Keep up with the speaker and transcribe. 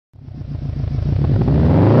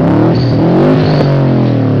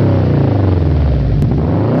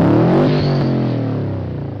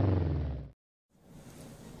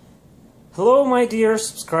my dear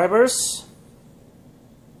subscribers,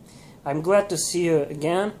 I'm glad to see you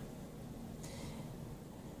again.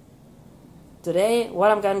 Today what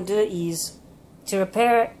I'm going to do is to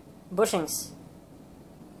repair bushings.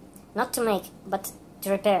 Not to make, but to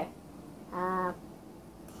repair. I'm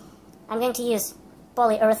going to use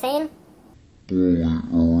polyurethane.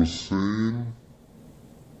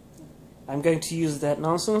 I'm going to use that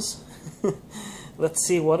nonsense. Let's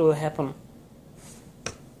see what will happen.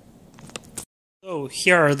 So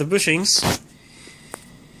here are the bushings.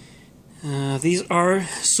 These are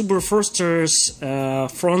Subaru Forster's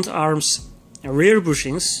front arms rear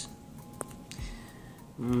bushings.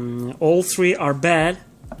 All three are bad.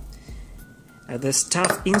 The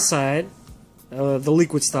stuff inside, the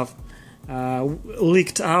liquid stuff,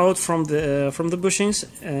 leaked out from the bushings,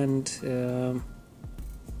 and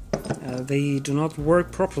they do not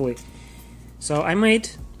work properly. So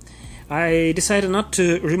I decided not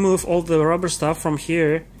to remove all the rubber stuff from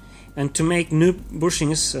here and to make new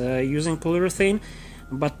bushings using polyurethane,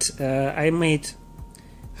 but I made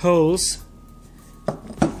holes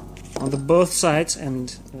on the both sides,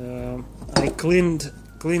 and I cleaned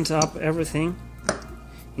up everything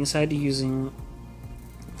inside using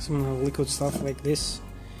some liquid stuff like this,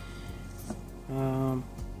 and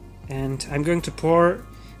I'm going to pour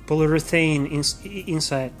polyurethane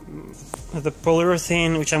inside. The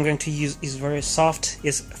polyurethane which I'm going to use is very soft,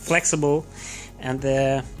 is flexible, and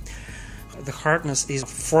the hardness is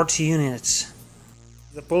 40 units.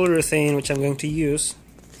 The polyurethane which I'm going to use,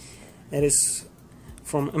 that is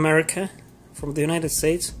from America, from the United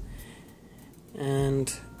States,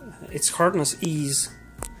 and its hardness is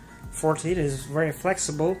 40. It is very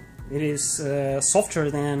flexible. It is softer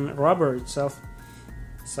than rubber itself.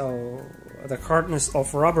 So the hardness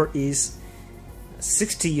of rubber is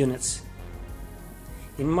 60 units.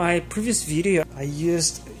 In my previous video I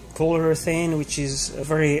used polyurethane, which is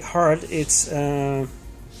very hard. Its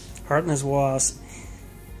hardness was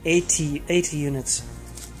 80 units.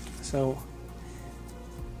 So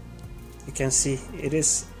you can see it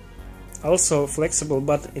is also flexible,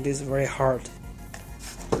 but it is very hard.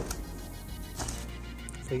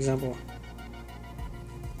 For example,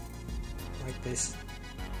 like this.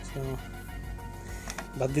 So,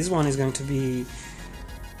 but this one is going to be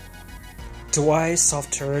twice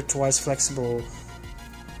softer, twice flexible.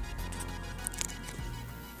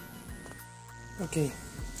 Okay,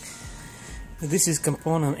 this is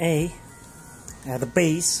component A, the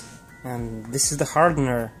base, and this is the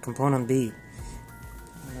hardener, component B.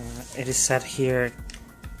 It is set here,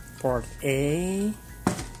 part A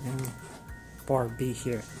and part B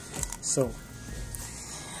here. So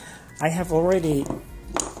I have already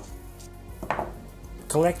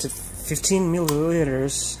collected 15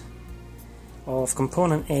 milliliters of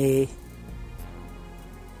component A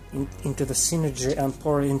into the synergy and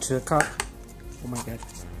poured into a cup. Oh my god.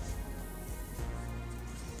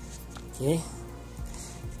 Okay,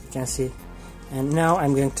 you can see. And now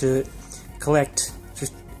I'm going to collect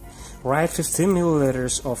 15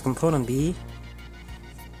 milliliters of component B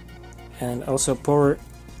and also pour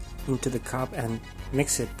into the cup and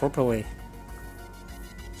mix it properly.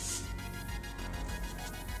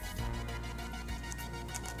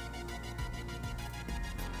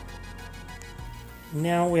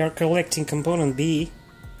 Now we are collecting component B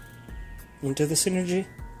into the synergy.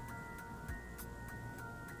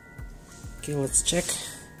 Okay, let's check.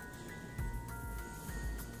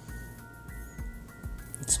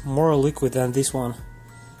 It's more liquid than this one.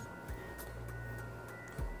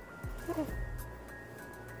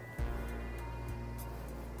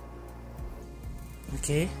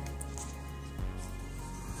 Okay.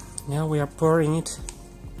 Now we are pouring it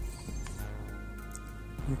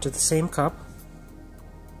into the same cup.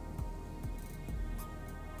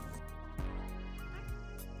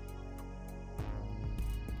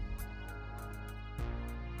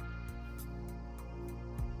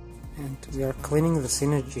 And we are cleaning the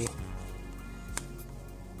synergy.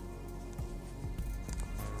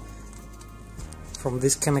 From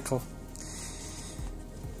this chemical.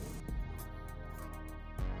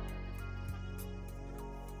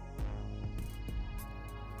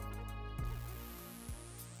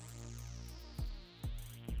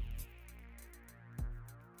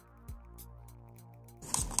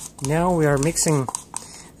 Now we are mixing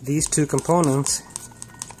these two components,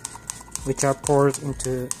 which are poured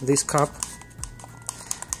into this cup.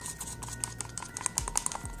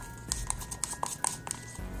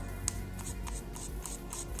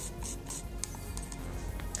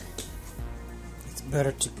 It's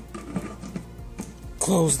better to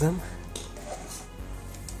close them.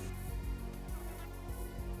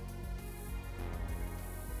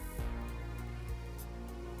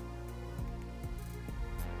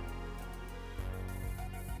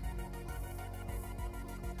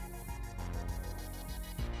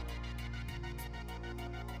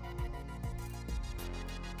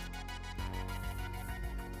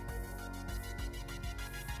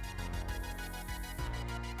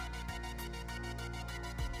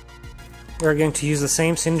 we're going to use the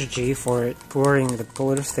same synergy for pouring the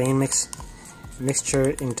polyurethane mixture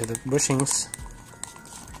into the bushings.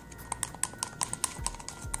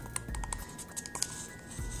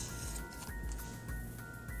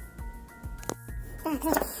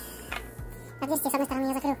 Так, здесь с одной стороны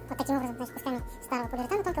я закрыл вот таким образом, значит, кусками старого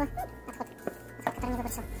полиуретана тонкого, отход, который не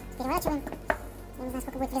выбросил. Переворачиваем, я не знаю,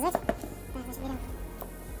 сколько будет влезать. Так, значит, берем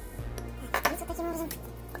вот таким образом,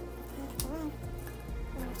 открываем,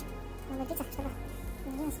 надо биться, чтобы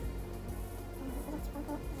не влилось. Будем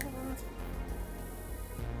потихоньку забивать.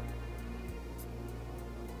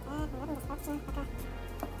 Так, наверное, достаточно пока.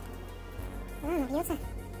 Она бьется.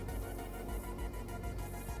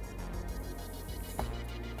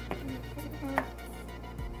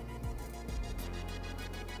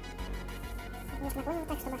 Немножко наклоним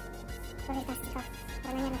так, чтобы полиуретан стекал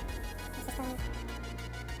равномерно на все стороны.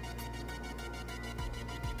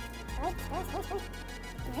 Стой.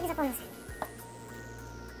 Неужели заполнился?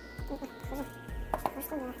 Похоже,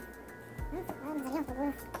 что да. Ну, ладно, зальем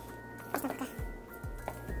другую. Пусть там пока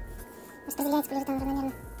распределяется полиуретан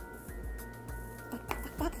равномерно.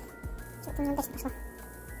 Так. Что-то неудачно пошло.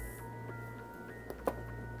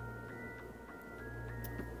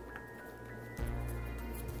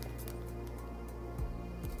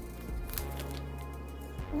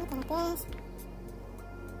 Ну, там опять.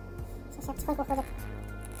 Сейчас потихоньку уходит.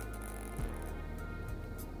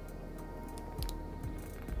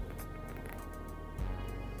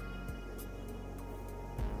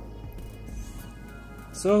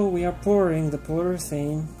 So we are pouring the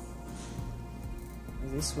polyurethane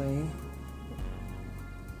this way.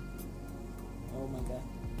 Oh my god.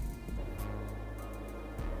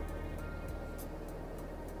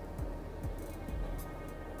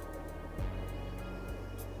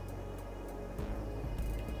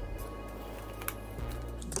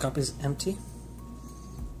 The cup is empty.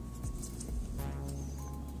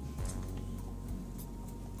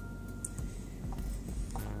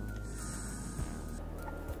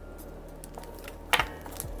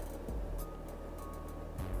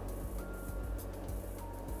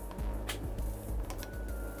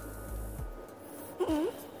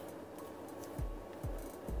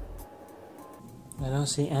 I don't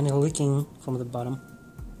see any leaking from the bottom.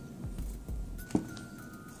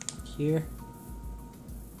 Here,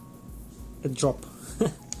 a drop.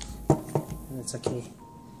 That's okay.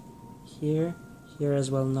 Here as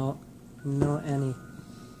well. No any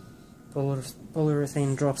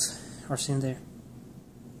polyurethane drops are seen there.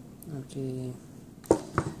 Okay.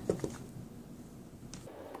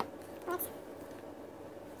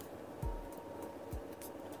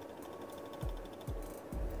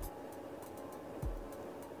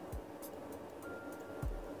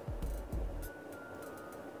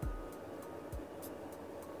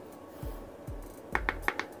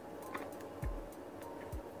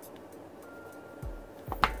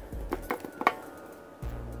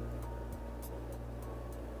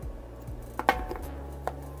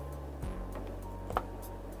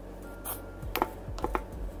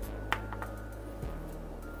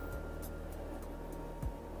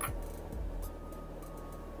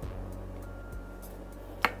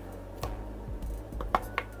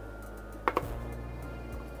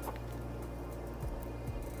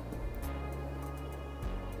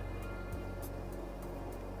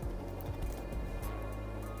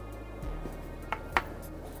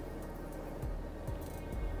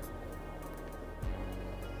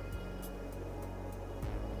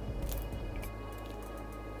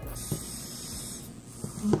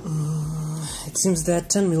 It seems that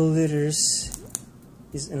 10 milliliters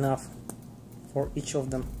is enough for each of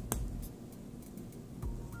them.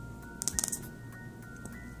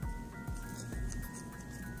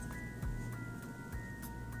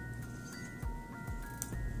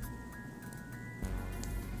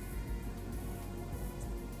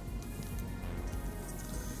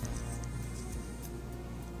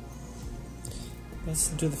 Let's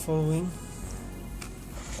do the following.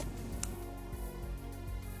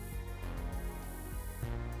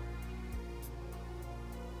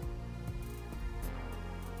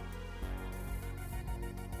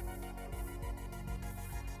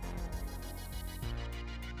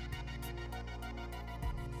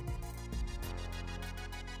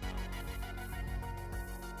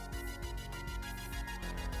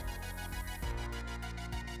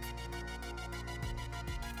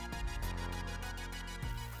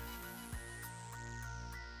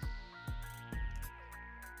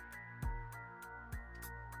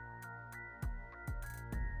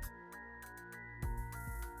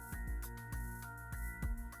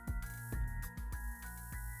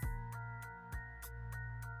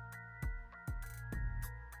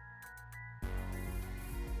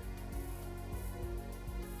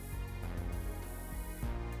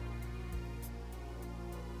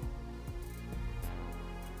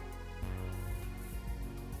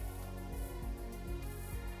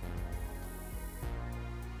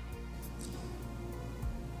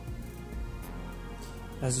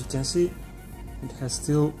 As you can see, it has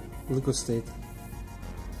still liquid state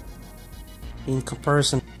in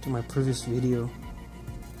comparison to my previous video.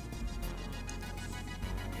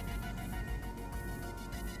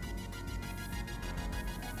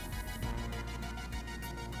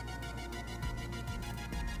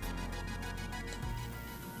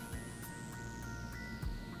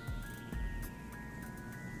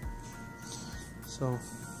 So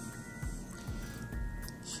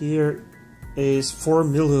here is 4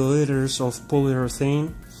 milliliters of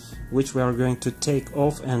polyurethane, which we are going to take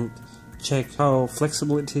off and check how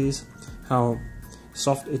flexible it is, how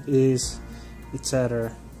soft it is,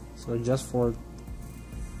 etc. So just for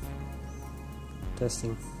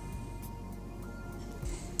testing.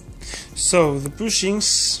 So the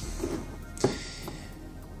bushings,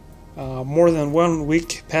 more than 1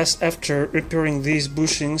 week passed after repairing these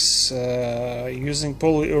bushings using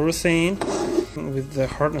polyurethane with the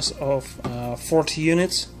hardness of 40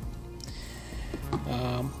 units.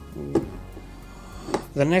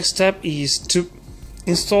 The next step is to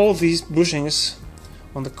install these bushings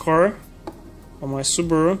on the car, on my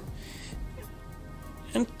Subaru,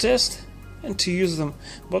 and test and to use them.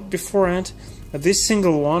 But beforehand, this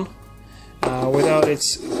single one without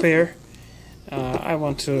its pair, I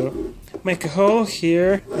want to make a hole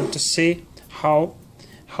here and to see how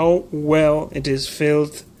well it is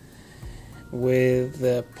filled with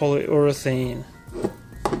the polyurethane.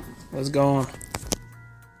 Let's go on.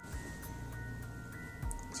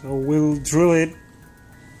 So we'll drill it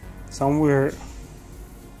somewhere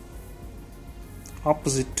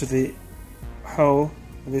opposite to the hole.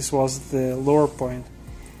 This was the lower point.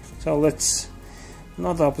 So let's,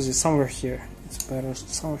 not the opposite, somewhere here. It's better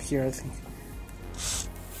somewhere here, I think.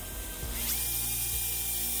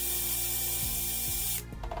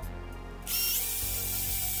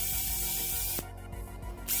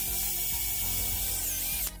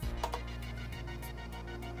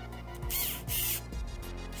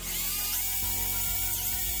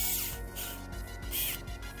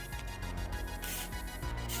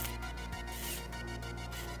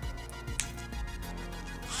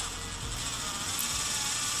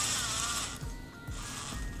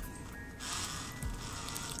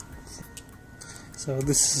 So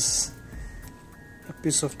this is a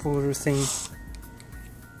piece of polyurethane.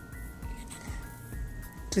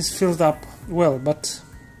 It is filled up well, but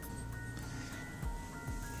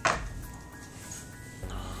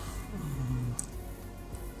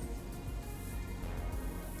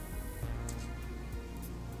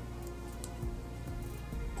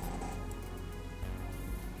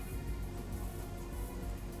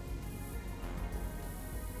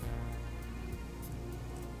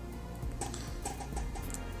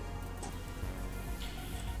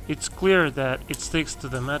it's clear that it sticks to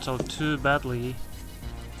the metal too badly.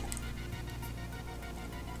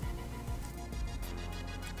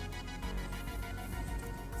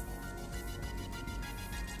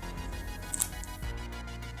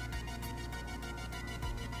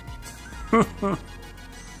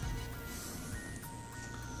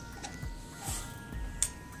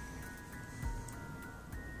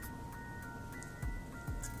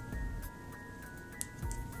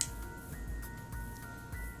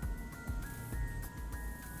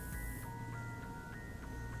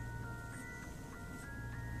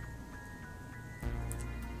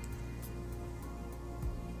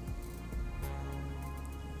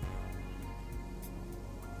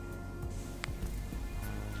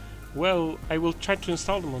 Well, I will try to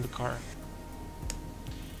install them on the car.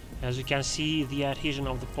 As you can see, the adhesion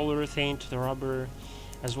of the polyurethane to the rubber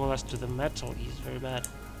as well as to the metal is very bad.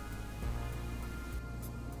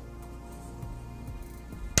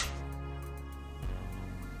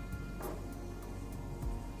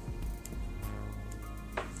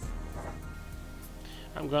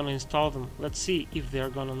 I'm gonna install them. Let's see if they're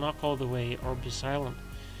gonna knock all the way or be silent.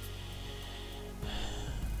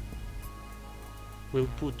 We'll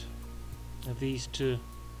put these two.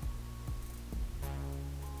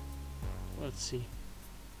 Let's see.